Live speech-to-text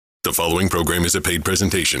The following program is a paid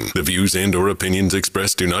presentation. The views and/or opinions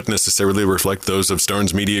expressed do not necessarily reflect those of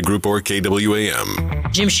Starnes Media Group or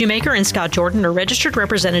KWAM. Jim Shoemaker and Scott Jordan are registered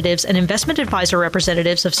representatives and investment advisor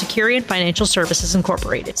representatives of Securian Financial Services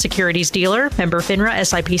Incorporated. Securities dealer, member FINRA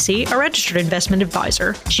SIPC, a registered investment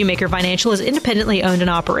advisor. Shoemaker Financial is independently owned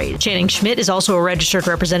and operated. Channing Schmidt is also a registered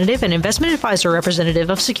representative and investment advisor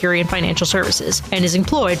representative of Securian Financial Services and is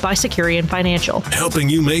employed by Securian Financial. Helping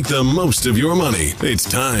you make the most of your money. It's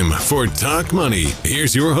time for Talk Money.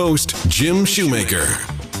 Here's your host, Jim Shoemaker.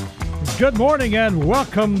 Good morning and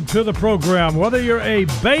welcome to the program. Whether you're a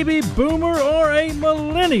baby boomer or a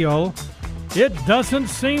millennial, it doesn't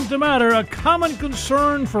seem to matter. A common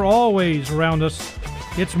concern for always around us,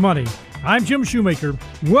 it's money. I'm Jim Shoemaker.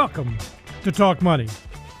 Welcome to Talk Money.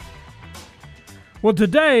 Well,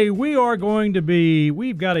 today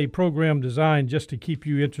we've got a program designed just to keep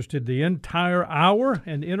you interested the entire hour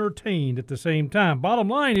and entertained at the same time. Bottom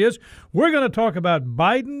line is, we're going to talk about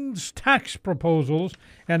Biden's tax proposals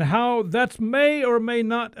and how that may or may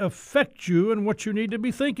not affect you and what you need to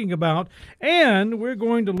be thinking about. And we're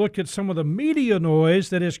going to look at some of the media noise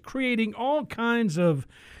that is creating all kinds of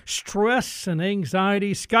stress and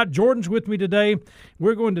anxiety. Scott Jordan's with me today.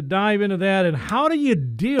 We're going to dive into that and how do you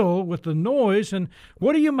deal with the noise and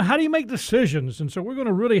how do you make decisions? And so we're going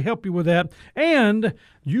to really help you with that. And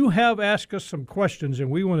you have asked us some questions and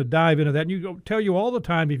we want to dive into that. And you tell you all the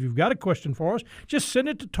time, if you've got a question for us, just send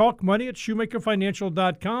it to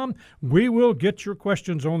talkmoney@shoemakerfinancial.com. We will get your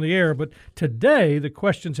questions on the air. But today the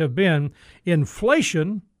questions have been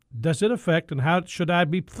inflation. Does it affect, and how should I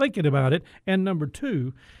be thinking about it? And number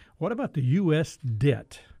two, what about the U.S.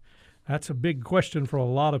 debt? That's a big question for a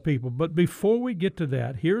lot of people. But before we get to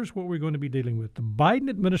that, here's what we're going to be dealing with. The Biden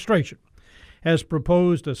administration has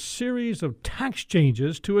proposed a series of tax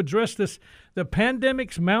changes to address the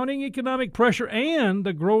pandemic's mounting economic pressure and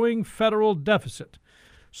the growing federal deficit.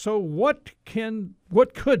 So what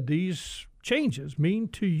could these changes mean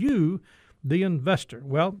to you, the investor?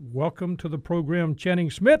 Well, welcome to the program, Channing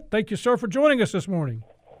Schmidt. Thank you, sir, for joining us this morning.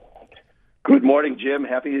 Good morning, Jim.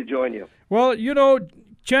 Happy to join you. Well,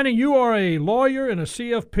 Channing, you are a lawyer and a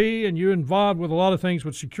CFP, and you're involved with a lot of things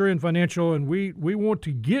with Securian Financial, and we want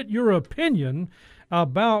to get your opinion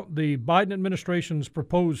about the Biden administration's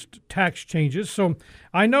proposed tax changes. So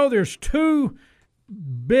I know there's two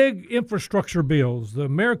big infrastructure bills, the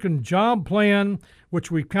American Job Plan, which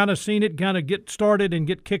we've kind of seen it kind of get started and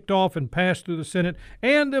get kicked off and passed through the Senate,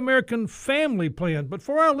 and the American Family Plan. But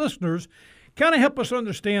for our listeners, kind of help us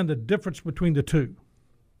understand the difference between the two.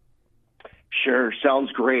 Sure,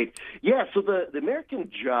 sounds great. Yeah, so the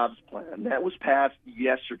American Jobs Plan, that was passed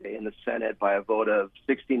yesterday in the Senate by a vote of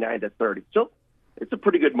 69-30. So it's a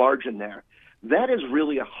pretty good margin there. That is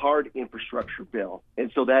really a hard infrastructure bill.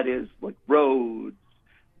 And so that is like roads,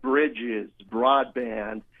 bridges,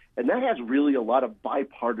 broadband, and that has really a lot of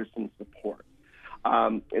bipartisan support.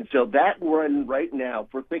 And so that one right now,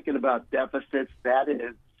 if we're thinking about deficits, that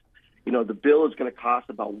is, the bill is going to cost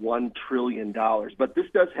about $1 trillion. But this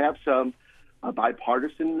does have some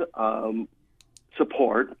bipartisan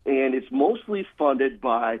support, and it's mostly funded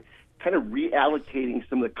by kind of reallocating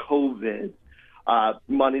some of the COVID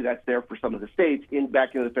money that's there for some of the states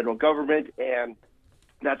back into the federal government, and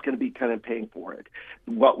that's going to be kind of paying for it.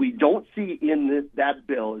 What we don't see in that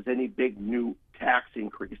bill is any big new tax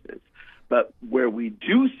increases. But where we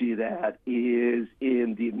do see that is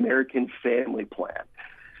in the American Family Plan.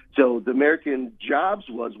 So the American Jobs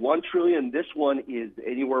was $1 trillion. This one is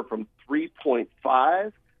anywhere from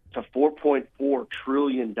 $3.5 to $4.4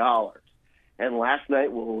 trillion. And last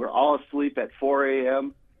night, when we were all asleep at 4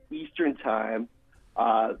 a.m. Eastern time,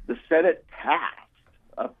 the Senate passed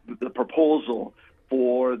the proposal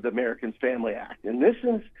for the American Family Act. And this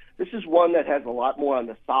is one that has a lot more on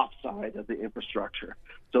the soft side of the infrastructure.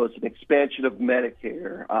 So it's an expansion of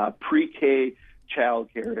Medicare, pre-K child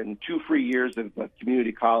care, and 2 free years of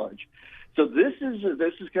community college. So this is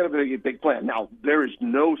kind of a big plan. Now, there is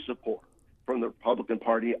no support from the Republican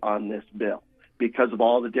Party on this bill because of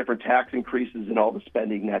all the different tax increases and all the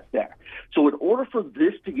spending that's there. So in order for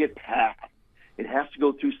this to get passed, it has to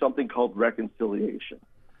go through something called reconciliation.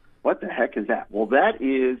 What the heck is that? Well, that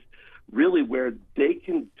is really where they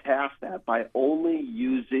can pass that by only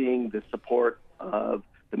using the support of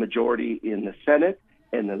the majority in the Senate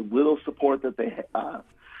and the little support that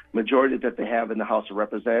majority that they have in the House of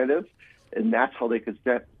Representatives, and that's how they could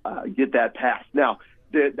get that passed. Now,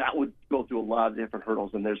 that would go through a lot of different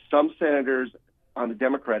hurdles, and there's some senators on the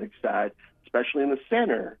Democratic side, especially in the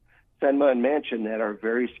center, Senma and Manchin, that are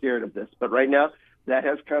very scared of this. But right now, that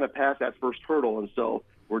has kind of passed that first hurdle, and so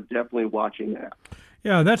we're definitely watching that.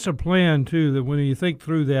 Yeah, that's a plan, too, that when you think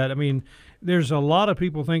through that, I mean, there's a lot of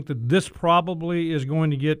people think that this probably is going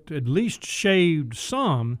to get at least shaved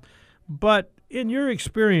some, but in your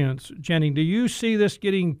experience, Channing, do you see this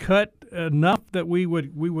getting cut enough that we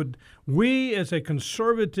as a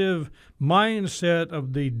conservative mindset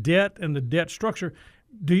of the debt and the debt structure,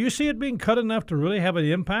 do you see it being cut enough to really have an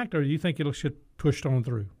impact, or do you think it'll get pushed on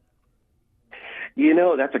through?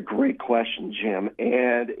 That's a great question, Jim.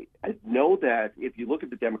 And I know that if you look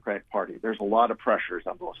at the Democratic Party, there's a lot of pressures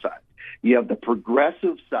on both sides. You have the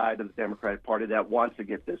progressive side of the Democratic Party that wants to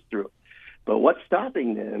get this through. But what's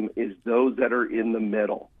stopping them is those that are in the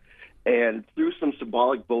middle. And through some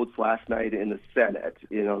symbolic votes last night in the Senate,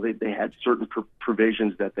 they had certain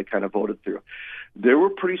provisions that they kind of voted through. There were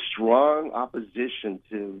pretty strong opposition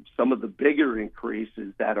to some of the bigger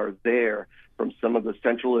increases that are there from some of the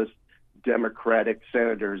centralist Democratic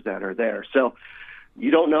senators that are there. So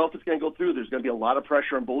you don't know if it's going to go through. There's going to be a lot of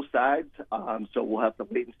pressure on both sides. So we'll have to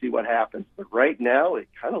wait and see what happens. But right now, it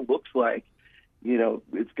kind of looks like,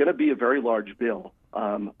 it's going to be a very large bill.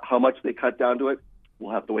 How much they cut down to it,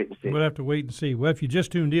 we'll have to wait and see. We'll have to wait and see. Well, if you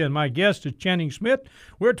just tuned in, my guest is Channing Smith.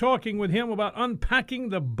 We're talking with him about unpacking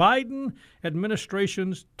the Biden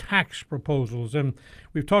administration's tax proposals. And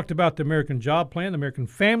we've talked about the American Job Plan, the American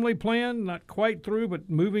Family Plan, not quite through, but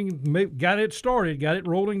got it started, got it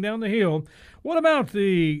rolling down the hill. What about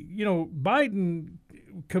Biden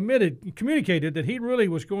communicated that he really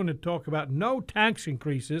was going to talk about no tax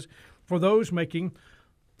increases for those making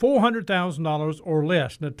 $400,000 or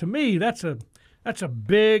less. Now, to me, that's a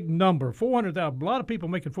big number. $400,000. A lot of people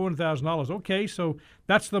making $400,000. Okay, so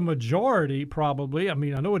that's the majority, probably. I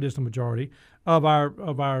mean, I know it is the majority of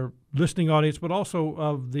our listening audience, but also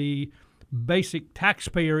of the basic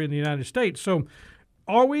taxpayer in the United States. So,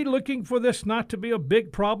 are we looking for this not to be a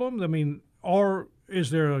big problem? I mean, or is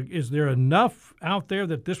there enough out there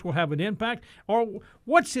that this will have an impact? Or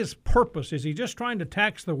what's his purpose? Is he just trying to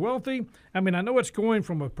tax the wealthy? I mean, I know it's going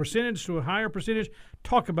from a percentage to a higher percentage.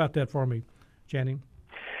 Talk about that for me, Channing.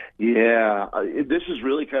 Yeah, this is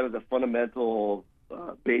really kind of the fundamental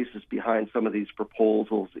basis behind some of these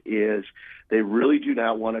proposals is they really do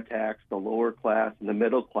not want to tax the lower class and the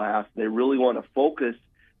middle class. They really want to focus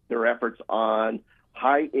their efforts on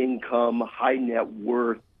high income, high net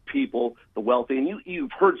worth people, the wealthy. And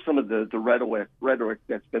you've heard some of the rhetoric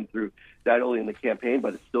that's been through not only in the campaign,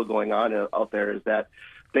 but it's still going on out there, is that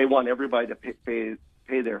they want everybody to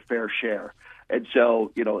pay their fair share. And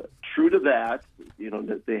so, true to that,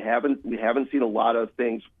 we haven't seen a lot of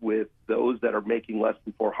things with those that are making less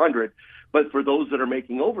than 400, but for those that are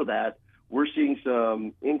making over that, we're seeing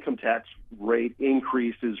some income tax rate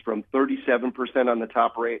increases from 37% on the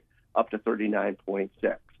top rate up to 39.6.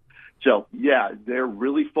 So, yeah, they're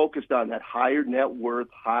really focused on that higher net worth,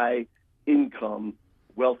 high income,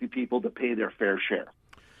 wealthy people to pay their fair share.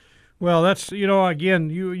 Well, that's, again,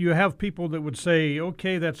 you have people that would say,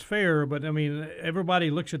 okay, that's fair, but, I mean, everybody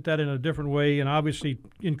looks at that in a different way, and obviously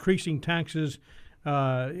increasing taxes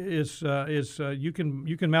you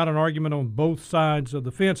can mount an argument on both sides of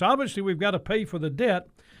the fence. Obviously, we've got to pay for the debt,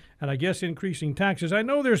 and I guess increasing taxes. I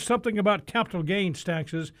know there's something about capital gains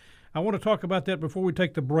taxes. I want to talk about that before we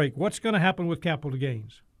take the break. What's going to happen with capital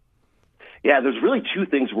gains? Yeah, there's really two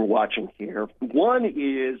things we're watching here. One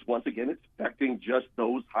is, once again, it's affecting just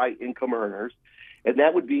those high-income earners, and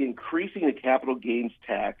that would be increasing the capital gains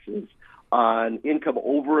taxes on income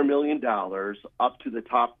over $1 million up to the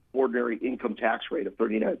top ordinary income tax rate of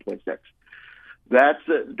 39.6. That's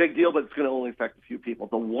a big deal, but it's going to only affect a few people.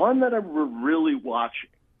 The one that I'm really watching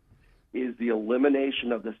is the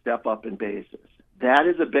elimination of the step-up in basis. That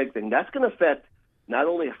is a big thing. That's going to affect not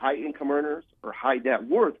only high-income earners or high net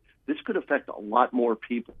worth, this could affect a lot more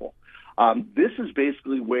people. This is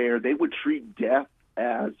basically where they would treat death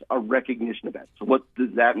as a recognition event. So what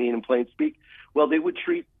does that mean in plain speak? Well, they would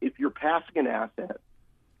treat, if you're passing an asset,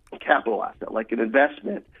 a capital asset, like an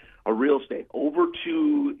investment, a real estate, over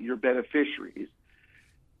to your beneficiaries,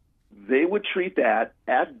 they would treat that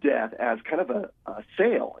at death as kind of a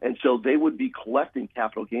sale. And so they would be collecting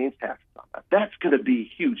capital gains taxes on that. That's going to be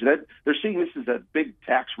huge. They're seeing this as a big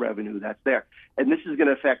tax revenue that's there. And this is going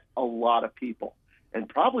to affect a lot of people. And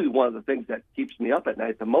probably one of the things that keeps me up at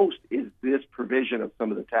night the most is this provision of some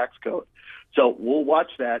of the tax code. So we'll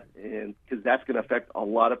watch that, and because that's going to affect a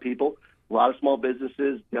lot of people, a lot of small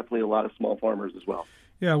businesses, definitely a lot of small farmers as well.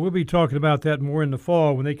 Yeah, we'll be talking about that more in the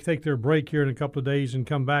fall when they take their break here in a couple of days and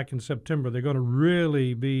come back in September. They're going to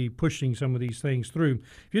really be pushing some of these things through.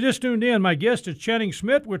 If you just tuned in, my guest is Channing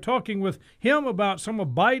Smith. We're talking with him about some of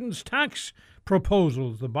Biden's tax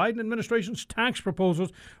proposals, the Biden administration's tax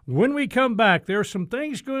proposals. When we come back, there are some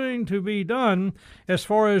things going to be done as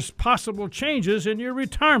far as possible changes in your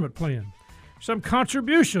retirement plan. Some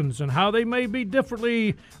contributions and how they may be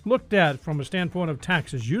differently looked at from a standpoint of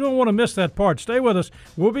taxes. You don't want to miss that part. Stay with us.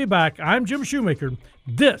 We'll be back. I'm Jim Shoemaker.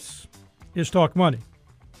 This is Talk Money.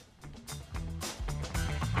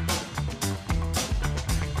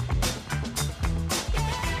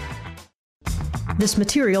 This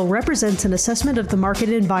material represents an assessment of the market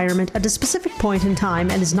environment at a specific point in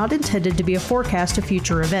time and is not intended to be a forecast of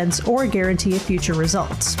future events or a guarantee of future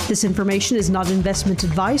results. This information is not investment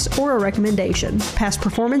advice or a recommendation. Past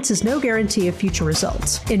performance is no guarantee of future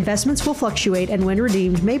results. Investments will fluctuate and when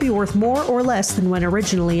redeemed may be worth more or less than when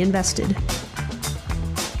originally invested.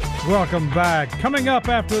 Welcome back. Coming up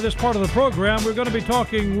after this part of the program, we're going to be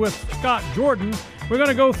talking with Scott Jordan. We're going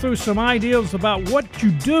to go through some ideas about what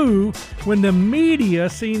you do when the media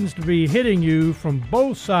seems to be hitting you from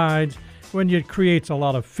both sides, when it creates a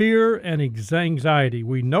lot of fear and anxiety.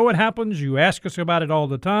 We know it happens. You ask us about it all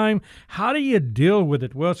the time. How do you deal with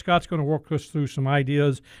it? Well, Scott's going to walk us through some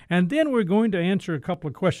ideas, and then we're going to answer a couple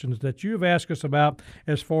of questions that you've asked us about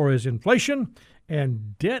as far as inflation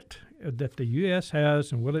and debt that the U.S.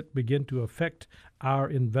 has, and will it begin to affect our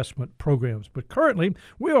investment programs. But currently,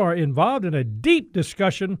 we are involved in a deep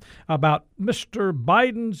discussion about Mr.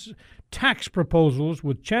 Biden's tax proposals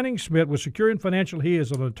with Channing Smith with Securian Financial. He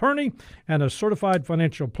is an attorney and a certified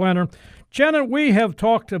financial planner. Channing, we have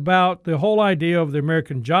talked about the whole idea of the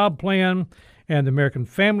American Job Plan and the American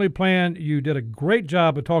Family Plan. You did a great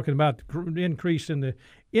job of talking about the increase in the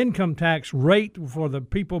income tax rate for the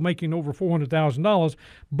people making over $400,000.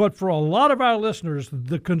 But for a lot of our listeners,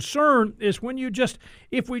 the concern is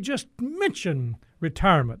if we just mention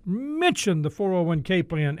retirement, mention the 401k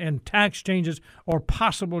plan and tax changes or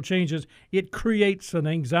possible changes, it creates an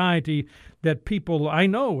anxiety that people, I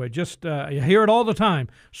know, I hear it all the time.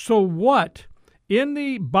 So what, in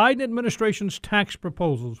the Biden administration's tax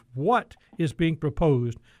proposals, what is being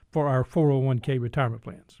proposed for our 401k retirement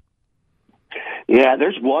plans? Yeah,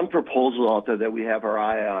 there's one proposal out there that we have our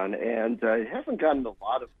eye on, and it hasn't gotten a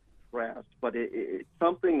lot of press, but it's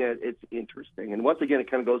something that it's interesting. And once again,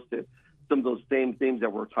 it kind of goes to some of those same themes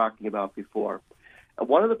that we're talking about before.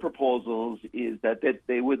 One of the proposals is that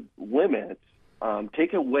they would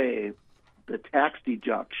take away the tax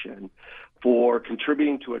deduction for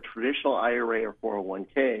contributing to a traditional IRA or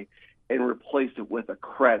 401k and replace it with a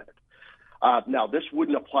credit. Now, this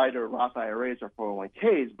wouldn't apply to Roth IRAs or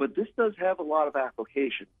 401ks, but this does have a lot of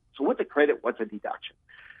application. So what's a credit? What's a deduction?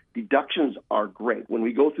 Deductions are great. When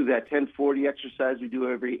we go through that 1040 exercise we do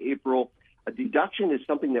every April, a deduction is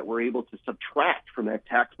something that we're able to subtract from that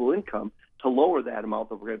taxable income to lower that amount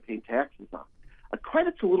that we're going to pay taxes on. A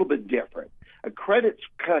credit's a little bit different. A credit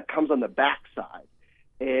kind of comes on the backside,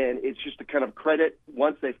 and it's just a kind of credit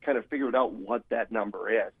once they've kind of figured out what that number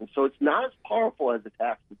is. And so it's not as powerful as a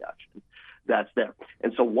tax deduction that's there.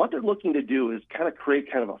 And so what they're looking to do is kind of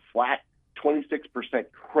create kind of a flat 26%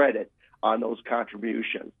 credit on those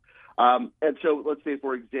contributions. And so let's say,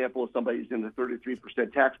 for example, if somebody's in the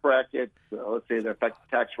 33% tax bracket, let's say their effective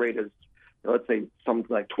tax rate is, let's say, something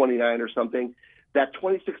like 29 or something, that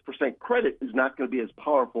 26% credit is not going to be as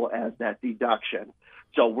powerful as that deduction.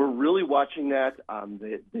 So we're really watching that.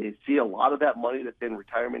 They see a lot of that money that's in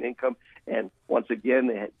retirement income. And once again,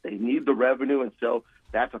 they need the revenue. And so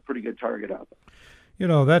that's a pretty good target out there. You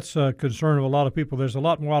know, that's a concern of a lot of people. There's a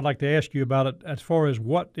lot more I'd like to ask you about it as far as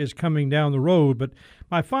what is coming down the road. But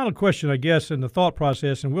my final question, I guess, in the thought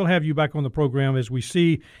process, and we'll have you back on the program as we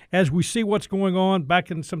see what's going on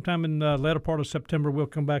back in sometime in the latter part of September. We'll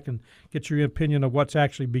come back and get your opinion of what's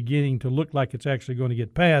actually beginning to look like it's actually going to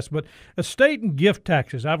get passed. But estate and gift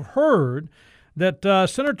taxes, I've heard that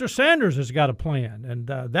Senator Sanders has got a plan, and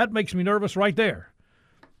that makes me nervous right there.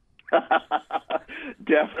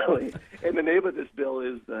 Definitely. And the name of this bill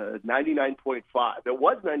is 99.5. It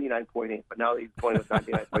was 99.8, but now he's going with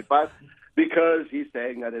 99.5 because he's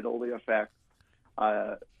saying that it only affects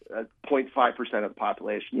 0.5% of the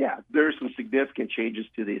population. Yeah, there's some significant changes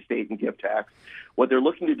to the estate and gift tax. What they're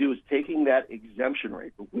looking to do is taking that exemption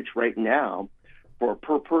rate, which right now for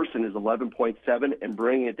per person is 11.7, and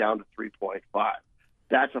bringing it down to 3.5.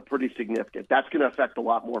 That's a pretty significant. That's going to affect a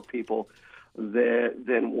lot more people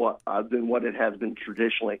than what it has been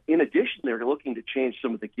traditionally. In addition, they're looking to change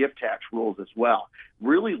some of the gift tax rules as well,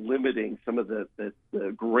 really limiting some of the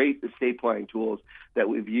great estate planning tools that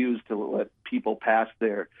we've used to let people pass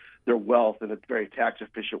their wealth in a very tax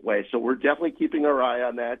efficient way. So we're definitely keeping our eye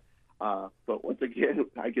on that. But once again,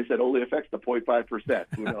 I guess that only affects the 0.5%.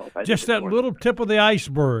 Who knows? Just that little tip of the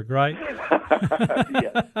iceberg, right?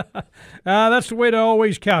 Yes. That's the way to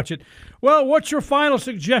always couch it. Well, what's your final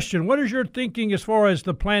suggestion? What is your thinking as far as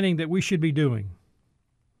the planning that we should be doing?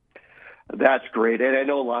 That's great. And I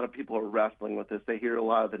know a lot of people are wrestling with this. They hear a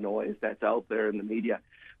lot of the noise that's out there in the media.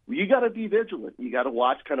 You got to be vigilant. You got to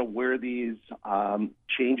watch kind of where these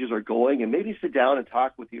changes are going, and maybe sit down and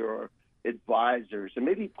talk with your advisors and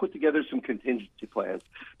maybe put together some contingency plans,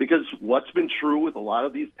 because what's been true with a lot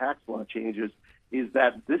of these tax law changes is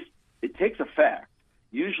that it takes effect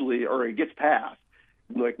usually, or it gets passed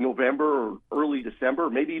like November or early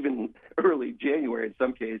December, maybe even early January in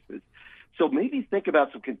some cases. So maybe think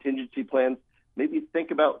about some contingency plans, maybe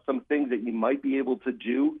think about some things that you might be able to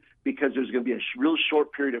do, because there's going to be a real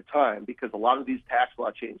short period of time, because a lot of these tax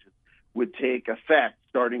law changes would take effect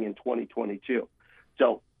starting in 2022.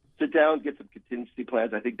 So sit down, get some contingency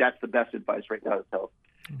plans. I think that's the best advice right now to tell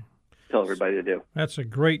everybody to do. That's a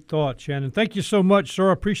great thought, Shannon. Thank you so much, sir.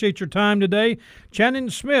 I appreciate your time today.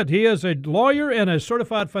 Shannon Smith, he is a lawyer and a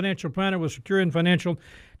certified financial planner with Securian Financial.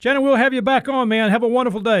 Shannon, we'll have you back on, man. Have a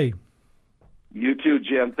wonderful day. You too,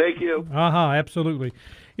 Jim. Thank you. Absolutely.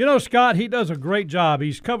 You know, Scott, he does a great job.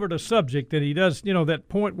 He's covered a subject, and he does, that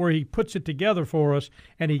point where he puts it together for us,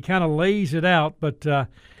 and he kind of lays it out. But,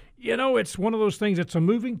 it's one of those things that's a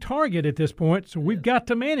moving target at this point, so we've got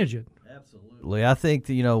to manage it. Absolutely. I think,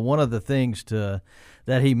 one of the things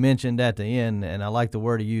that he mentioned at the end, and I like the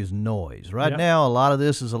word he used, noise. Right now, a lot of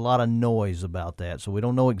this is a lot of noise about that, so we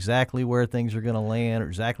don't know exactly where things are going to land or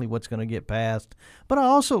exactly what's going to get passed. But I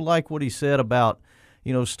also like what he said about,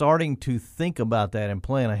 starting to think about that and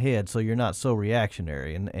plan ahead so you're not so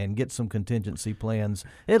reactionary, and get some contingency plans,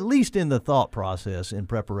 at least in the thought process in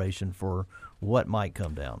preparation for what might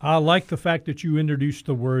come down. I like the fact that you introduced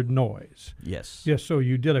the word noise. Yes. Yes, so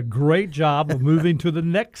you did a great job of moving to the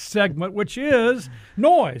next segment, which is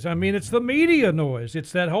noise. I mean, it's the media noise.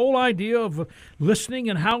 It's that whole idea of listening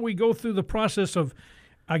and how we go through the process of,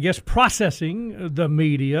 processing the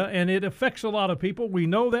media, and it affects a lot of people. We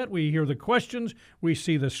know that. We hear the questions. We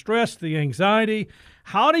see the stress, the anxiety.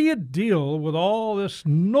 How do you deal with all this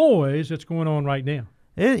noise that's going on right now?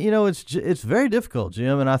 It's very difficult,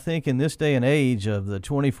 Jim, and I think in this day and age of the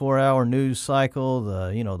 24-hour news cycle,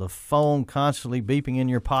 the phone constantly beeping in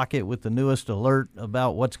your pocket with the newest alert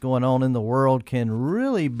about what's going on in the world can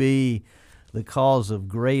really be the cause of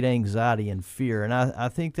great anxiety and fear. And I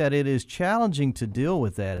think that it is challenging to deal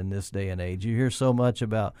with that in this day and age. You hear so much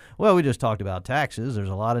about, we just talked about taxes. There's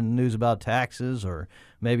a lot of news about taxes, or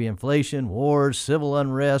maybe inflation, wars, civil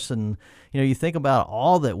unrest, and you think about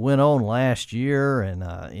all that went on last year, and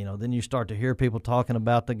then you start to hear people talking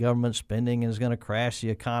about the government spending is going to crash the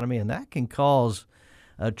economy, and that can cause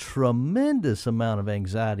a tremendous amount of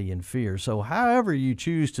anxiety and fear. So however you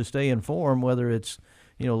choose to stay informed, whether it's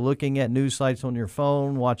looking at news sites on your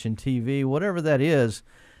phone, watching TV, whatever that is,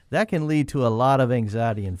 that can lead to a lot of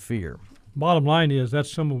anxiety and fear. Bottom line is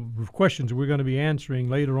that's some of the questions we're going to be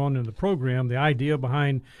answering later on in the program. The idea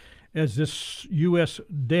behind, is this U.S.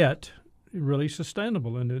 debt really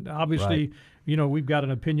sustainable? And obviously, right. We've got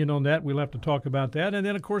an opinion on that. We'll have to talk about that. And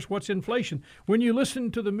then, of course, what's inflation? When you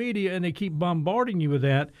listen to the media and they keep bombarding you with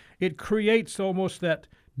that, it creates almost that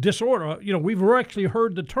disorder. We've actually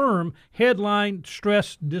heard the term headline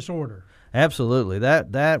stress disorder. Absolutely.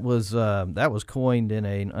 That was coined in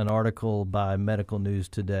an article by Medical News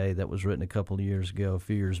Today that was written a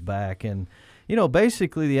few years back. And,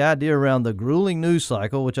 basically the idea around the grueling news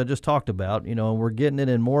cycle, which I just talked about, and we're getting it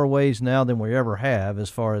in more ways now than we ever have as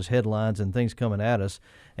far as headlines and things coming at us.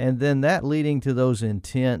 And then that leading to those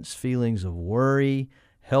intense feelings of worry,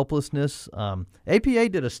 helplessness. APA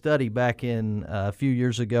did a study back in a few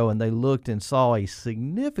years ago, and they looked and saw a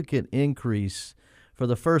significant increase for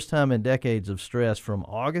the first time in decades of stress from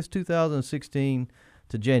August 2016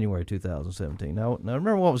 to January 2017. Now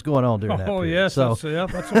remember what was going on during that period. Yes, so,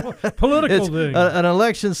 that's a political thing. An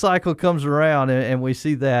election cycle comes around, and we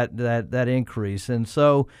see that increase. And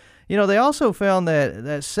so, they also found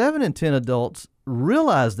that 7 in 10 adults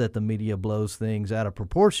realize that the media blows things out of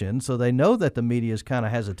proportion, so they know that the media kind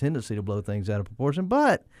of has a tendency to blow things out of proportion,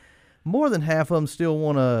 but more than half of them still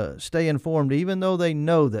want to stay informed, even though they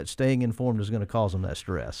know that staying informed is going to cause them that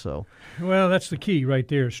stress. So, well, that's the key right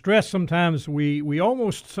there. Stress, sometimes we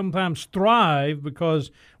almost sometimes thrive because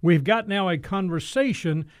we've got now a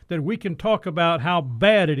conversation that we can talk about how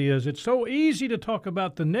bad it is. It's so easy to talk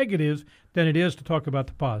about the negatives than it is to talk about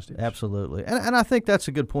the positives. Absolutely. And I think that's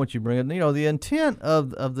a good point you bring in. You know, the intent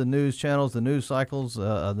of the news channels, the news cycles,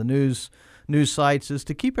 the news sites is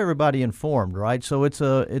to keep everybody informed, right? So it's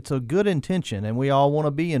a good intention, and we all want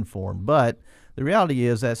to be informed. But the reality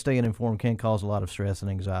is that staying informed can cause a lot of stress and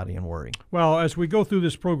anxiety and worry. Well, as we go through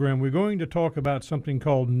this program, we're going to talk about something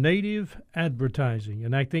called native advertising.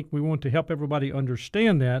 And I think we want to help everybody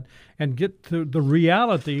understand that and get to the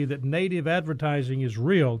reality that native advertising is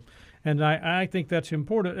real. And I think that's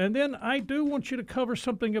important. And then I do want you to cover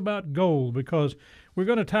something about gold, because we're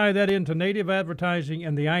going to tie that into native advertising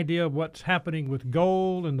and the idea of what's happening with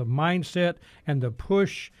gold and the mindset and the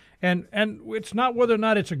push. And it's not whether or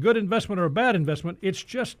not it's a good investment or a bad investment. It's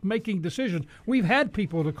just making decisions. We've had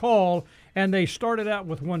people to call, and they started out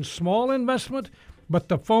with one small investment, but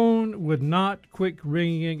the phone would not quit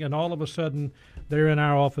ringing, and all of a sudden they're in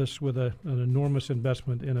our office with an enormous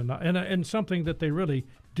investment in something that they really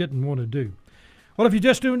didn't want to do. Well, if you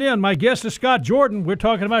just tuned in, my guest is Scott Jordan. We're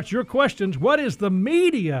talking about your questions. What is the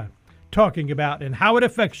media talking about and how it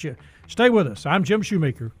affects you? Stay with us. I'm Jim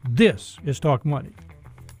Shoemaker. This is Talk Money.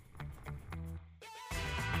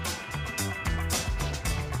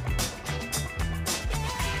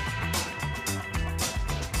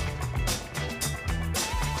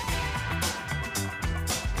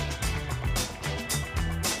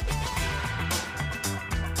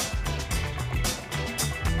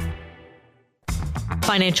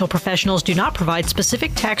 Financial professionals do not provide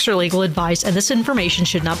specific tax or legal advice, and this information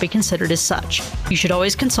should not be considered as such. You should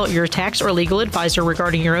always consult your tax or legal advisor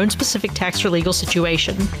regarding your own specific tax or legal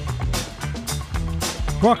situation.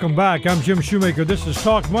 Welcome back. I'm Jim Shoemaker. This is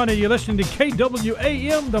Talk Money. You're listening to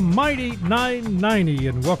KWAM, the Mighty 990,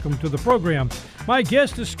 and welcome to the program. My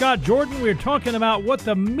guest is Scott Jordan. We're talking about what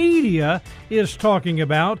the media is talking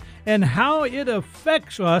about and how it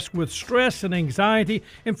affects us with stress and anxiety.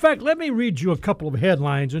 In fact, let me read you a couple of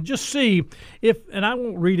headlines and just see if, and I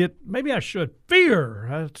won't read it, maybe I should. Fear.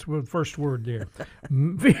 That's the first word there.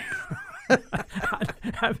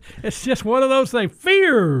 It's just one of those things.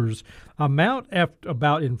 Fears amount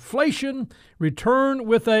about inflation return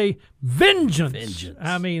with a vengeance.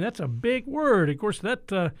 I mean, that's a big word. Of course,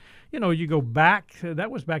 that you go back.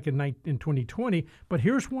 That was back in 2020. But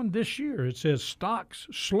here's one this year. It says stocks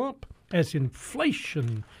slump as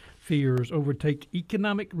inflation fears overtake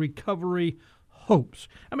economic recovery hopes.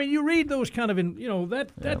 I mean, you read those kind of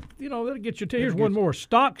that'll get you. Here's one more.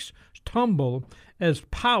 Stocks tumble as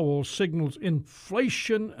Powell signals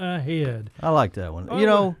inflation ahead. I like that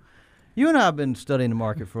one. You and I have been studying the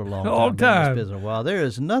market for a long time. Been in this business a while. There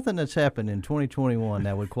is nothing that's happened in 2021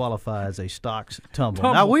 that would qualify as a stocks tumble.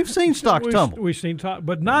 Now we've seen stocks tumble. We've seen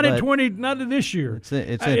but not in this year. It's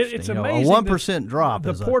interesting. It's amazing. A 1% drop.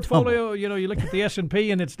 The portfolio. You look at the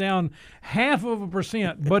S&P and it's down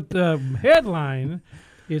 0.5%. But the headline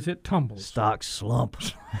is it tumbles. Stocks slump.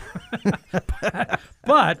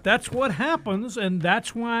 But that's what happens, and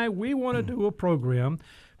that's why we want to do a program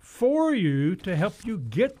for you to help you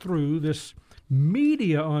get through this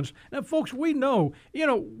media on. Now, folks, we know,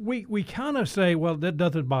 we kind of say, well, that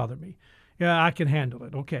doesn't bother me. Yeah, I can handle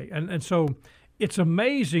it. Okay. And so it's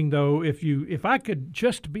amazing, though, if I could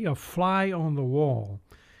just be a fly on the wall,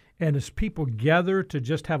 and as people gather to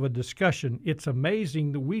just have a discussion, it's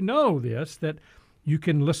amazing that we know this, that you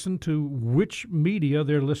can listen to which media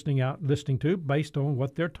they're listening to based on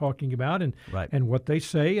what they're talking about and what they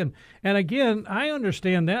say. And again, I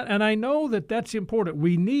understand that, and I know that that's important.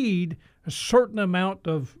 We need a certain amount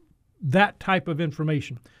of that type of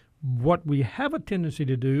information. What we have a tendency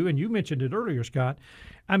to do, and you mentioned it earlier, Scott,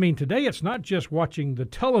 I mean, today it's not just watching the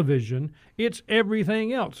television, it's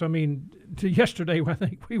everything else. I mean, yesterday I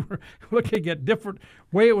think we were looking at different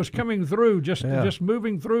way it was coming through, just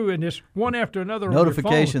moving through, and just one after another.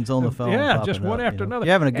 Notifications on the phone. Yeah, just one after another.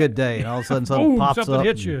 You're having a good day, and all of a sudden something pops up. Something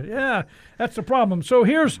hits you. Yeah, that's the problem. So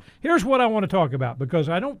here's what I want to talk about, because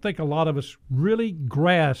I don't think a lot of us really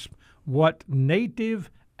grasp what native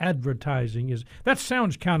advertising is. That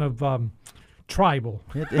sounds kind of tribal.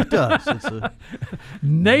 It does. It's a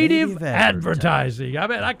native advertising. I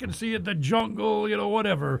mean, I can see it, the jungle,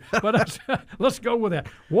 whatever. But let's go with that.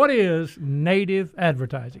 What is native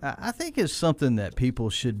advertising? I think it's something that people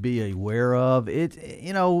should be aware of.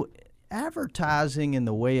 advertising and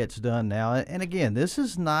the way it's done now, and again, this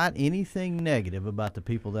is not anything negative about the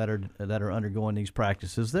people that are undergoing these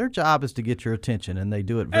practices. Their job is to get your attention, and they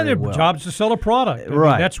do it very well. And their job is to sell a product. I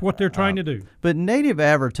mean, that's what they're trying to do. But native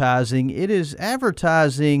advertising, it is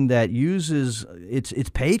advertising that uses it's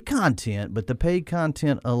paid content, but the paid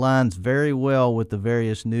content aligns very well with the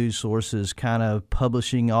various news sources, kind of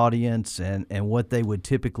publishing audience and what they would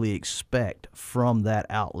typically expect from that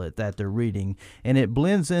outlet that they're reading. And it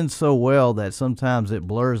blends in so well that sometimes it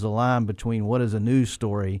blurs the line between what is a news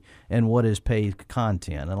story and what is paid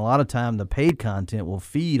content. And a lot of time the paid content will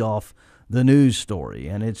feed off the news story,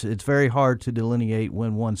 and it's very hard to delineate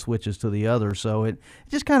when one switches to the other. So it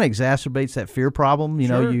just kind of exacerbates that fear problem. You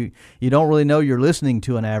know, you don't really know you're listening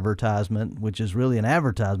to an advertisement, which is really an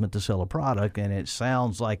advertisement to sell a product, and it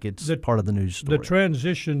sounds like it's part of the news story. The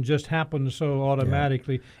transition just happens so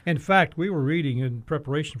automatically. Yeah. In fact, we were reading in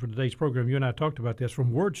preparation for today's program, you and I talked about this,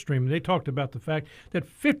 from WordStream, and they talked about the fact that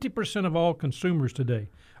 50% of all consumers today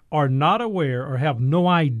are not aware or have no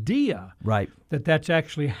idea that that's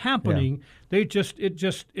actually happening. Yeah.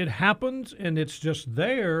 It happens, and it's just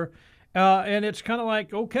there. And it's kind of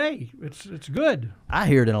like, okay, it's good. I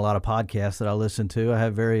hear it in a lot of podcasts that I listen to. I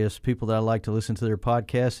have various people that I like to listen to their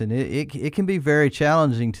podcasts, and it can be very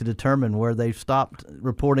challenging to determine where they've stopped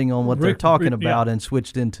reporting on what they're talking about and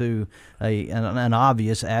switched into an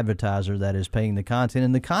obvious advertiser that is paying the content.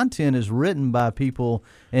 And the content is written by people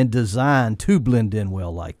and designed to blend in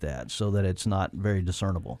well like that, so that it's not very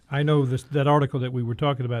discernible. I know that article that we were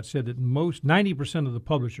talking about said that 90% of the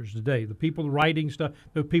publishers today, the people writing stuff,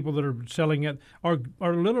 the people that are selling it, are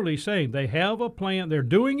literally saying they have a plan, they're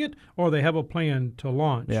doing it, or they have a plan to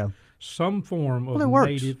launch some form of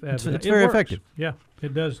native advertising. It's very effective. Yeah,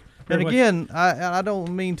 it does. And again, I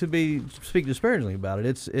don't mean to speak disparagingly about it.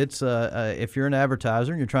 It's if you're an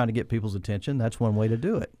advertiser and you're trying to get people's attention, that's one way to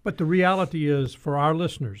do it. But the reality is, for our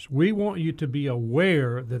listeners, we want you to be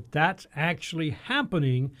aware that that's actually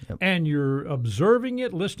happening, and you're observing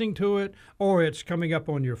it, listening to it, or it's coming up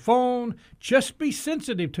on your phone. Just be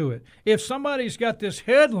sensitive to it. If somebody's got this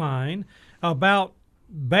headline about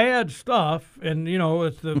bad stuff, and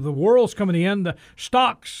it's the world's coming in, the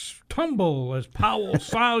stocks tumble as Powell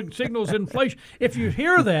signals inflation. If you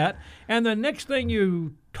hear that, and the next thing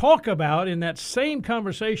you talk about in that same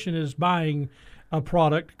conversation is buying a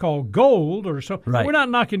product called gold or something, we're not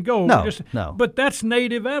knocking gold. No. But that's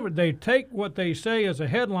native advertising. They take what they say as a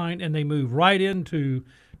headline and they move right into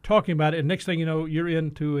talking about it, and next thing you know, you're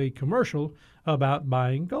into a commercial about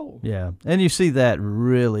buying gold. Yeah, and you see that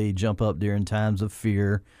really jump up during times of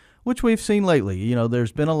fear, which we've seen lately.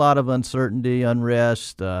 There's been a lot of uncertainty,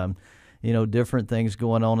 unrest, different things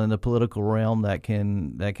going on in the political realm that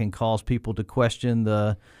can cause people to question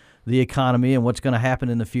the economy and what's going to happen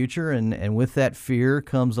in the future. And with that fear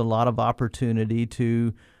comes a lot of opportunity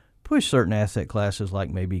to push certain asset classes like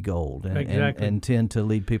maybe gold and tend to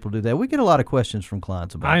lead people to do that. We get a lot of questions from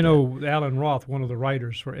clients about that. I know Alan Roth, one of the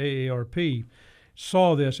writers for AARP,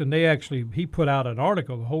 saw this, and he put out an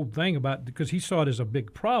article, the whole thing about, because he saw it as a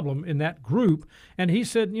big problem in that group, and he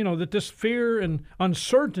said, that this fear and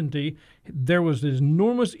uncertainty, there was this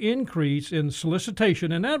enormous increase in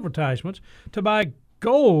solicitation and advertisements to buy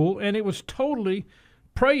gold, and it was totally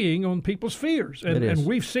preying on people's fears. And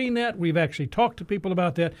we've seen that. We've actually talked to people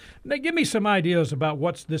about that. Now, give me some ideas about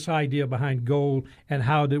what's this idea behind gold and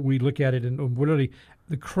how did we look at it, and really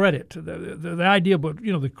the credit, the idea, but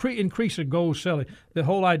the increase of gold selling, the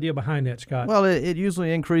whole idea behind that, Scott. Well, it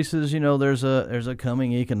usually increases. There's a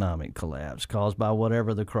coming economic collapse caused by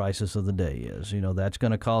whatever the crisis of the day is. That's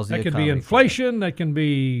going to cause the economy. That could be inflation. That can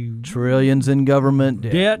be trillions in government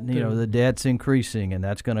debt. The debt's increasing, and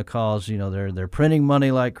that's going to cause they're printing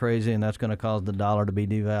money like crazy, and that's going to cause the dollar to be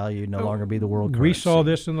devalued, no longer be the world currency. We saw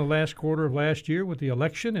this in the last quarter of last year with the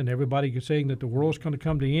election, and everybody saying that the world's going to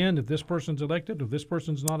come to end if this person's elected, if this person's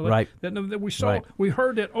not elected. That we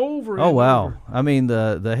heard that over and over. I mean,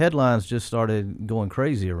 the headlines just started going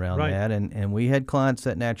crazy around that, and we had clients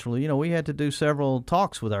that naturally, we had to do several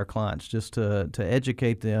talks with our clients just to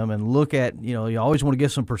educate them and look at, you always want to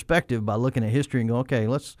get some perspective by looking at history and go, okay,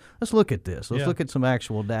 let's look at this. Let's look at some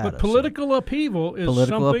actual data. But political upheaval is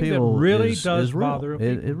something that really does bother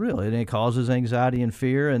people. It really, and it causes anxiety and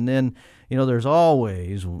fear, and then there's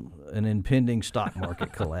always an impending stock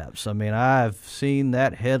market collapse. I mean, I've seen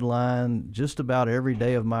that headline just about every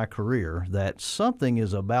day of my career that something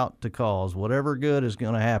is about to cause whatever good is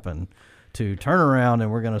going to happen to turn around, and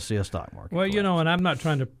we're going to see a stock market collapse. And I'm not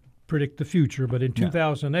trying to predict the future, but in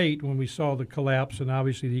 2008, when we saw the collapse and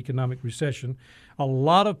obviously the economic recession, a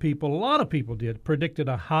lot of people predicted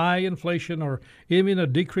a high inflation or even a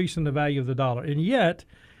decrease in the value of the dollar. And yet,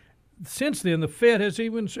 since then, the Fed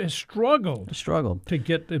has struggled to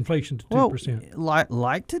get inflation to 2%. Well,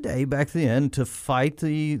 like today, back then, to fight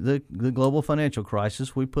the global financial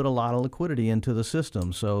crisis, we put a lot of liquidity into the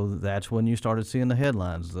system. So that's when you started seeing the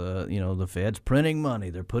headlines. The Fed's printing money;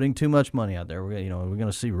 they're putting too much money out there. We're going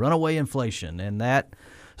to see runaway inflation, and that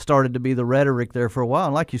started to be the rhetoric there for a while.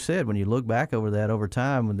 And like you said, when you look back over that over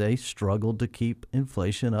time, they struggled to keep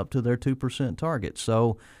inflation up to their 2% target.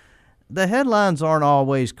 So the headlines aren't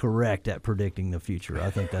always correct at predicting the future. I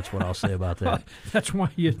think that's what I'll say about that. That's why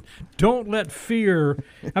you don't let fear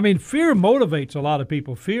 – I mean, fear motivates a lot of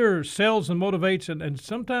people. Fear sells and motivates, and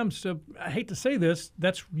sometimes, I hate to say this,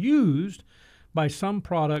 that's used by some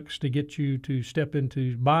products to get you to step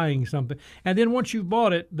into buying something. And then once you've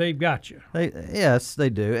bought it, they've got you. Yes, they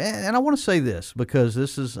do. And I want to say this because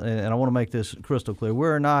this is, and I want to make this crystal clear.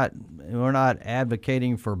 We're not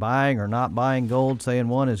advocating for buying or not buying gold, saying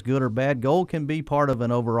one is good or bad. Gold can be part of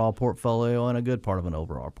an overall portfolio and a good part of an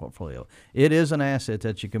overall portfolio. It is an asset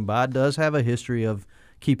that you can buy. It does have a history of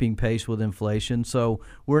keeping pace with inflation. So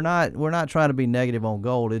we're not trying to be negative on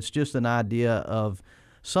gold. It's just an idea of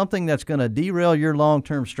something that's going to derail your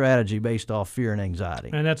long-term strategy based off fear and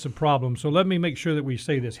anxiety. And that's a problem. So let me make sure that we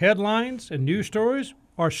say this. Headlines and news stories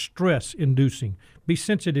are stress-inducing. Be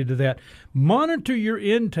sensitive to that. Monitor your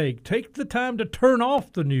intake. Take the time to turn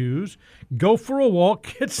off the news. Go for a walk.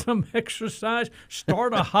 Get some exercise.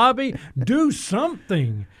 Start a hobby. Do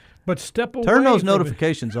something. But step away. Turn those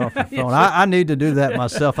notifications off your phone. I need to do that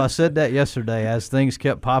myself. I said that yesterday as things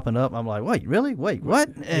kept popping up. I'm like, wait, really? Wait, what?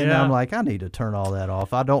 And I'm like, I need to turn all that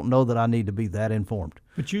off. I don't know that I need to be that informed.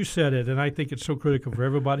 But you said it, and I think it's so critical for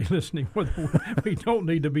everybody listening. We don't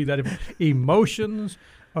need to be that. Emotions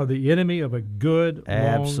are the enemy of a good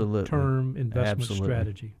long-term investment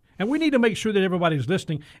strategy. And we need to make sure that everybody's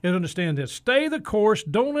listening and understand this. Stay the course.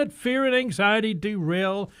 Don't let fear and anxiety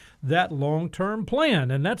derail that long-term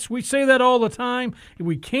plan. And we say that all the time.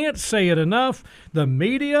 We can't say it enough. The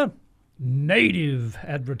media, native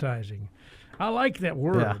advertising. I like that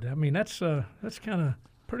word. Yeah. I mean, that's kind of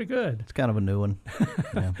pretty good. It's kind of a new one.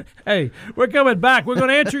 Yeah. Hey, we're coming back. We're going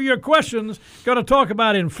to answer your questions. Going to talk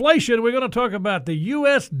about inflation. We're going to talk about the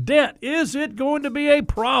U.S. debt. Is it going to be a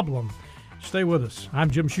problem? Stay with us. I'm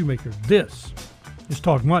Jim Shoemaker. This is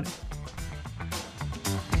Talk Money.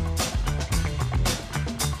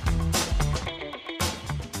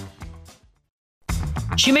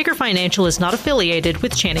 Shoemaker Financial is not affiliated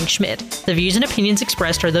with Channing Schmidt. The views and opinions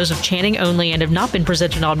expressed are those of Channing only and have not been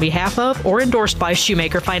presented on behalf of or endorsed by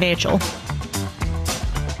Shoemaker Financial.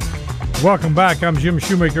 Welcome back. I'm Jim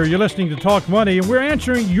Shoemaker. You're listening to Talk Money, and we're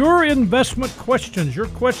answering your investment questions, your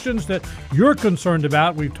questions that you're concerned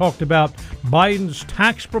about. We've talked about Biden's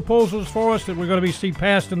tax proposals for us that we're going to see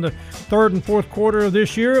passed in the third and fourth quarter of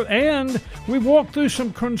this year, and we've walked through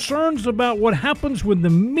some concerns about what happens when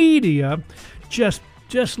the media just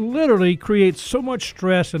literally creates so much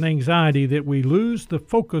stress and anxiety that we lose the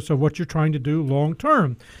focus of what you're trying to do long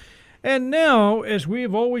term. And now, as we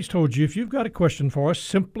have always told you, if you've got a question for us,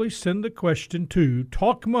 simply send the question to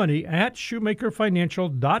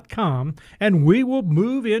talkmoney@shoemakerfinancial.com, and we will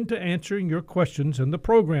move into answering your questions in the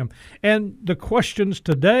program. And the questions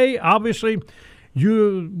today, obviously,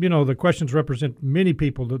 you know, the questions represent many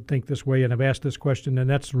people that think this way and have asked this question, and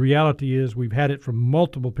that's the reality is we've had it from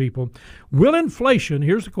multiple people. Will inflation,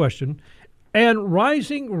 here's the question, and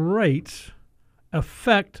rising rates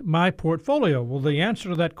affect my portfolio? Well, the answer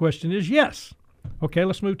to that question is yes. Okay,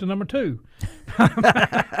 let's move to number 2.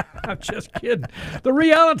 I'm just kidding. The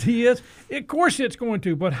reality is, of course it's going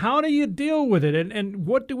to, but how do you deal with it, and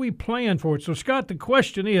what do we plan for it? So, Scott, the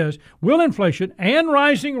question is, will inflation and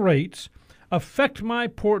rising rates affect my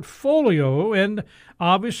portfolio? And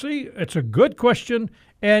obviously, it's a good question,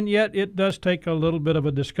 and yet it does take a little bit of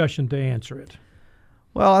a discussion to answer it.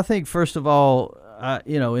 Well, I think, first of all,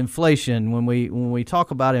 inflation, when we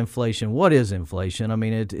talk about inflation, what is inflation? I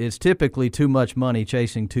mean, it's typically too much money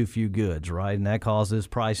chasing too few goods, right? And that causes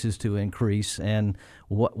prices to increase. And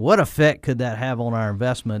what effect could that have on our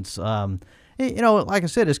investments? Like I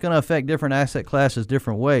said, it's going to affect different asset classes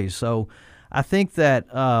different ways. So I think that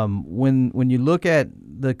when you look at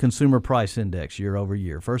the consumer price index year over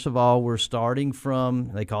year, first of all, we're starting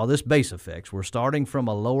from, they call this base effects. We're starting from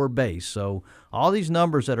a lower base. So all these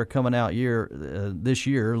numbers that are coming out this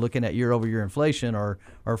year, looking at year over year inflation, are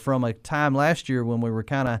from a time last year when we were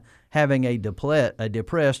kind of having a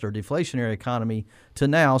depressed or deflationary economy to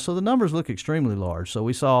now. So the numbers look extremely large. So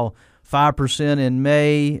we saw 5% in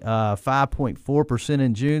May, 5.4%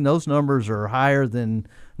 in June. Those numbers are higher than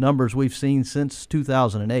numbers we've seen since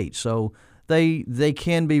 2008. So they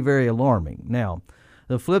can be very alarming. Now,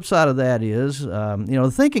 The flip side of that is,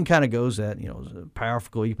 the thinking kind of goes that,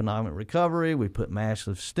 powerful economic recovery, we put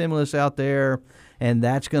massive stimulus out there, and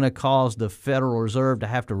that's going to cause the Federal Reserve to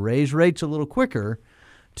have to raise rates a little quicker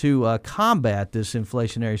to combat this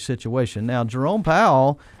inflationary situation. Now, Jerome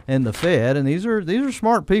Powell and the Fed, and these are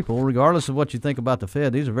smart people, regardless of what you think about the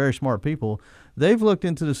Fed, these are very smart people. They've looked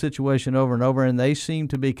into the situation over and over, and they seem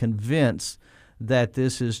to be convinced that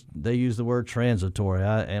this is, they use the word transitory.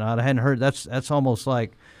 I hadn't heard, that's almost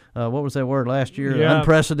like, what was that word last year? Yeah,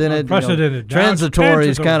 unprecedented. Transitory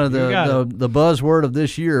is kind of the buzzword of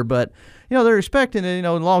this year, but they're expecting it.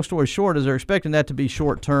 Long story short is they're expecting that to be a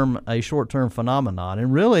short-term phenomenon.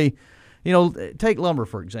 And really, take lumber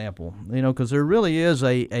for example. Because there really is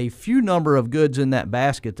a few number of goods in that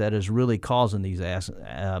basket that is really causing these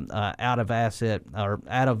out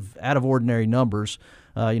of ordinary numbers.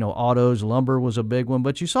 Autos, lumber was a big one,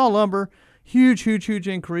 but you saw lumber. Huge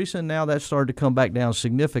increase, and now that's started to come back down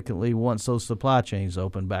significantly once those supply chains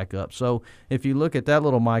open back up. So if you look at that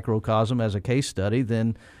little microcosm as a case study,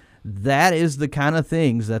 then that is the kind of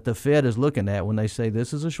things that the Fed is looking at when they say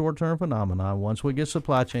this is a short-term phenomenon. Once we get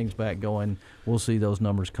supply chains back going, we'll see those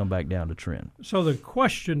numbers come back down to trend. So the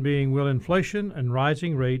question being, will inflation and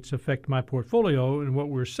rising rates affect my portfolio? And what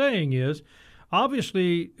we're saying is,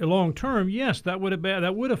 obviously, long term, yes, that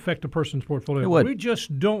would affect a person's portfolio. We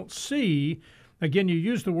just don't see. Again, you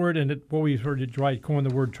use the word, and we've heard it right, coin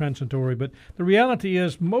the word transitory. But the reality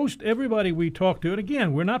is, most everybody we talk to, and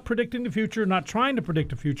again, we're not predicting the future, not trying to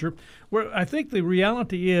predict the future. I think the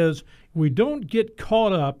reality is, we don't get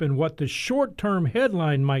caught up in what the short-term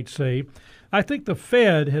headline might say. I think the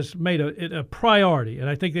Fed has made it a priority, and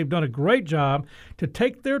I think they've done a great job to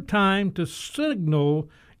take their time to signal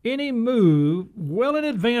any move well in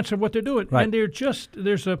advance of what they're doing. Right. And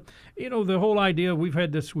there's the whole idea, we've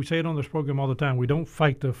had this, we say it on this program all the time, we don't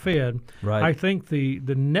fight the Fed. Right. I think the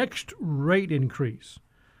next rate increase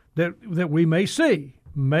that we may see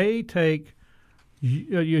may take a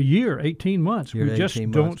year, 18 months. We just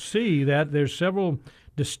don't see that. There's several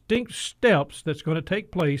distinct steps that's going to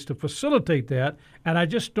take place to facilitate that, and I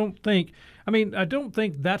just don't think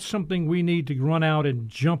that's something we need to run out and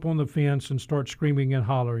jump on the fence and start screaming and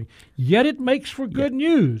hollering. Yet it makes for good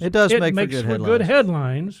news. It does. It makes for good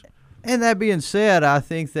headlines. And that being said, I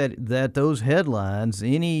think that those headlines,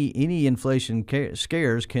 any inflation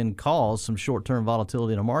scares can cause some short-term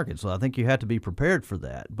volatility in the market. So I think you have to be prepared for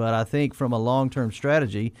that. But I think from a long-term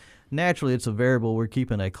strategy, naturally it's a variable we're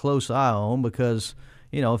keeping a close eye on because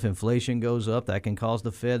if inflation goes up, that can cause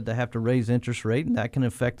the Fed to have to raise interest rate, and that can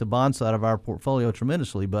affect the bond side of our portfolio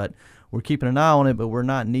tremendously. But we're keeping an eye on it, but we're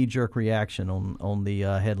not knee-jerk reaction on the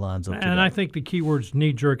headlines of today. And I think the key word is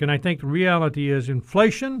knee-jerk, and I think the reality is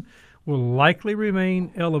inflation will likely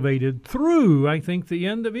remain elevated through, I think, the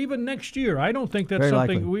end of even next year. I don't think that's Very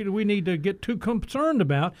something likely. we need to get too concerned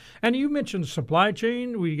about. And you mentioned supply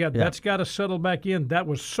chain. That's got to settle back in. That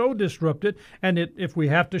was so disrupted, and if we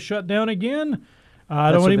have to shut down again,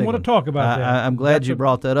 I don't even want to talk about that. I'm glad you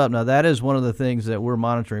brought that up. Now, that is one of the things that we're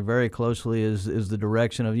monitoring very closely is the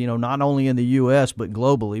direction of, not only in the U.S. but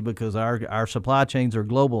globally, because our supply chains are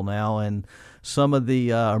global now, and some of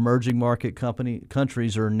the emerging market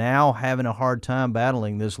countries are now having a hard time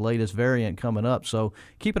battling this latest variant coming up. So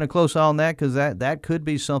keeping a close eye on that, because that could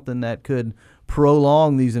be something that could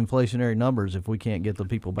prolong these inflationary numbers if we can't get the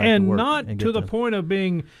people back to work. And not to the point of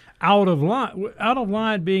being out of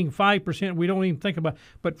line being 5%, we don't even think about.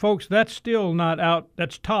 But folks, that's still not out.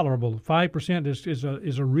 That's tolerable. 5%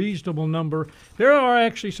 is a reasonable number. There are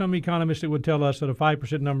actually some economists that would tell us that a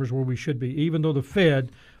 5% number is where we should be, even though the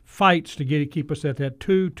Fed fights to keep us at that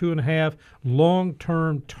 2.5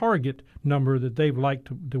 long-term target number that they've liked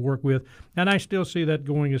to work with. And I still see that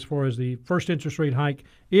going as far as the first interest rate hike,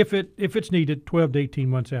 if it's needed, 12 to 18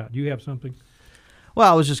 months out. Do you have something?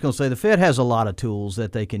 Well, I was just going to say the Fed has a lot of tools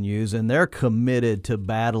that they can use, and they're committed to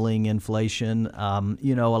battling inflation. A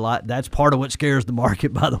lot. That's part of what scares the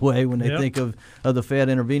market, by the way, when they think of the Fed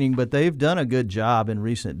intervening. But they've done a good job in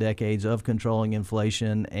recent decades of controlling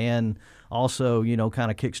inflation and also, kind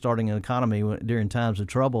of kickstarting an economy during times of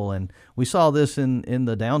trouble. And we saw this in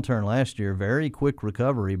the downturn last year, very quick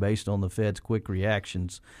recovery based on the Fed's quick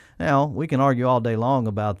reactions. Now, we can argue all day long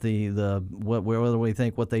about whether we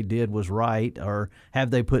think what they did was right or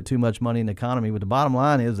have they put too much money in the economy. But the bottom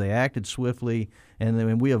line is they acted swiftly, and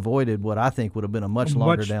then we avoided what I think would have been a much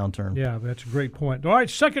longer downturn. Yeah, that's a great point. All right,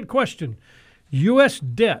 second question, U.S.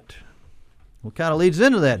 debt. Well, kind of leads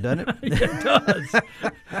into that, doesn't it? It does.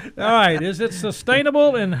 All right. Is it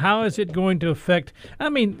sustainable, and how is it going to affect? I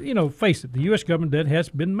mean, face it, the U.S. government debt has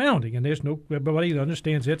been mounting, and everybody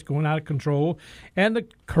understands it's going out of control. And the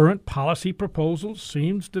current policy proposal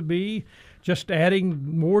seems to be just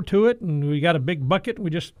adding more to it, and we got a big bucket. We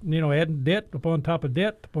just, adding debt upon top of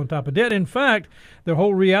debt upon top of debt. In fact, the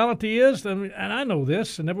whole reality is, and I know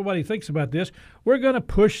this, and everybody thinks about this, we're going to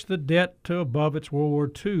push the debt to above its World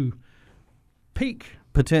War II peak.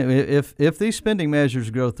 If these spending measures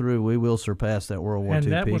go through, we will surpass that World War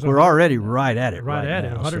II peak. We're already right at it. Right at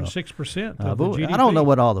now, it, 106% of the GDP. I don't know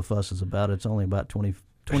what all the fuss is about. It's only about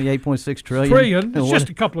 28.6 trillion. It's just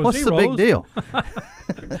a couple of zeros. What's the big deal?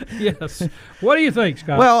 Yes. What do you think,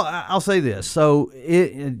 Scott? Well, I'll say this. So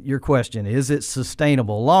your question, is it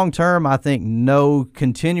sustainable? Long term, I think no.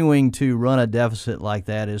 Continuing to run a deficit like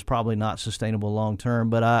that is probably not sustainable long term.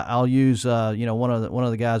 But I'll use one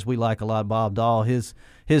of the guys we like a lot, Bob Dahl. His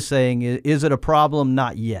saying is it a problem?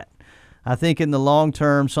 Not yet. I think in the long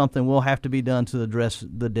term, something will have to be done to address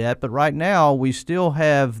the debt. But right now, we still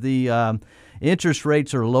have the interest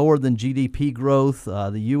rates are lower than GDP growth.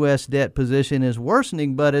 The U.S. debt position is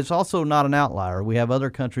worsening, but it's also not an outlier. We have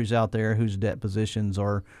other countries out there whose debt positions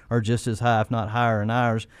are just as high, if not higher than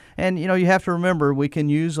ours. And, you have to remember, we can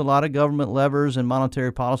use a lot of government levers and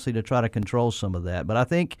monetary policy to try to control some of that. But I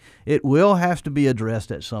think it will have to be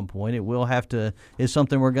addressed at some point. It's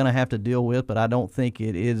something we're going to have to deal with, but I don't think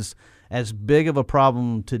it is as big of a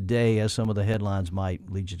problem today as some of the headlines might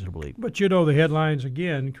lead you to believe. But the headlines,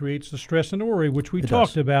 again, creates the stress and the worry, which we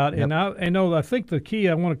talked about. Yep. And I think the key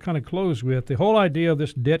I want to kind of close with, the whole idea of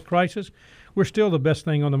this debt crisis, we're still the best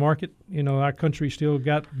thing on the market. Our country still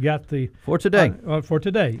got the... For today. For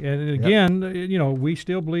today. And again, we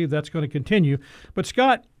still believe that's going to continue. But,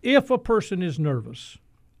 Scott, if a person is nervous,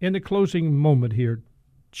 in the closing moment here,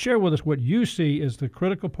 share with us what you see as the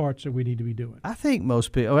critical parts that we need to be doing. I think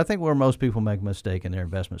where most people make a mistake in their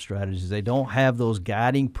investment strategies, they don't have those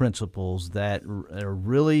guiding principles that are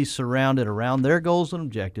really surrounded around their goals and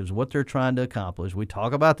objectives, what they're trying to accomplish. We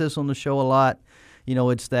talk about this on the show a lot.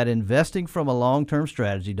 It's that investing from a long-term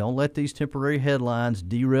strategy. Don't let these temporary headlines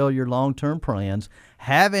derail your long-term plans.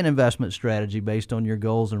 Have an investment strategy based on your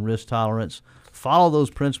goals and risk tolerance. Follow those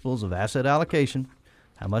principles of asset allocation.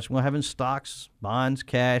 How much we'll have in stocks, bonds,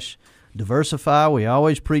 cash. Diversify. We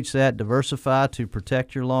always preach that. Diversify to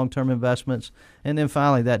protect your long-term investments. And then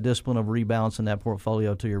finally, that discipline of rebalancing that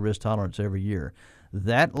portfolio to your risk tolerance every year.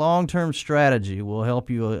 That long-term strategy will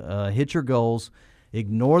help you hit your goals,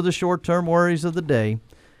 ignore the short-term worries of the day,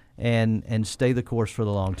 and stay the course for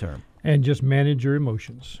the long term. And just manage your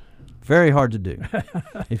emotions. Very hard to do.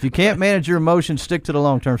 If you can't manage your emotions, stick to the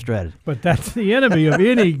long-term strategy. But that's the enemy of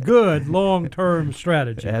any good long-term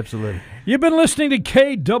strategy. Absolutely. You've been listening to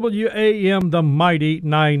KWAM, the Mighty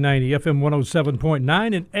 990, FM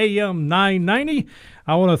 107.9 and AM 990.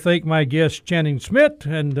 I want to thank my guest, Channing Smith,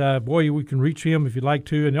 and we can reach him if you'd like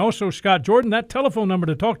to. And also Scott Jordan, that telephone number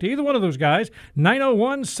to talk to either one of those guys,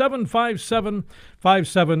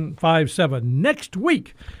 901-757-5757. Next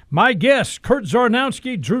week, my guests, Kurt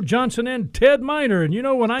Zarnowski, Drew Johnson, and Ted Miner. And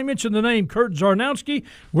when I mention the name Kurt Zarnowski,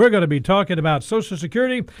 we're going to be talking about Social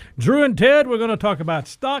Security. Drew and Ted, we're going to talk about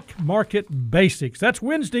stock market basics. That's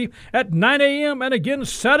Wednesday at 9 a.m. and again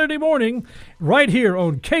Saturday morning right here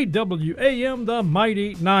on KWAM, the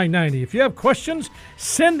Mighty 990. If you have questions,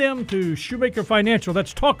 send them to Shoemaker Financial.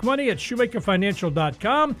 That's Talk Money at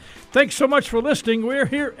ShoemakerFinancial.com. Thanks so much for listening. We're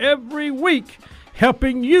here every week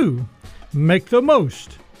helping you make the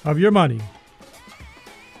most of your money.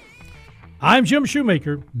 I'm Jim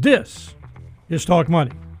Shoemaker. This is Talk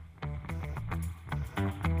Money.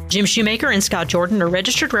 Jim Shoemaker and Scott Jordan are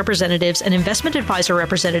registered representatives and investment advisor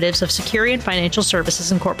representatives of Securian Financial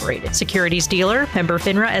Services Incorporated. Securities dealer, member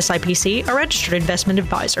FINRA SIPC, a registered investment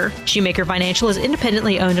advisor. Shoemaker Financial is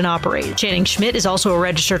independently owned and operated. Channing Schmidt is also a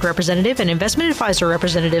registered representative and investment advisor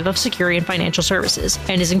representative of Securian Financial Services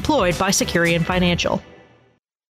and is employed by Securian Financial.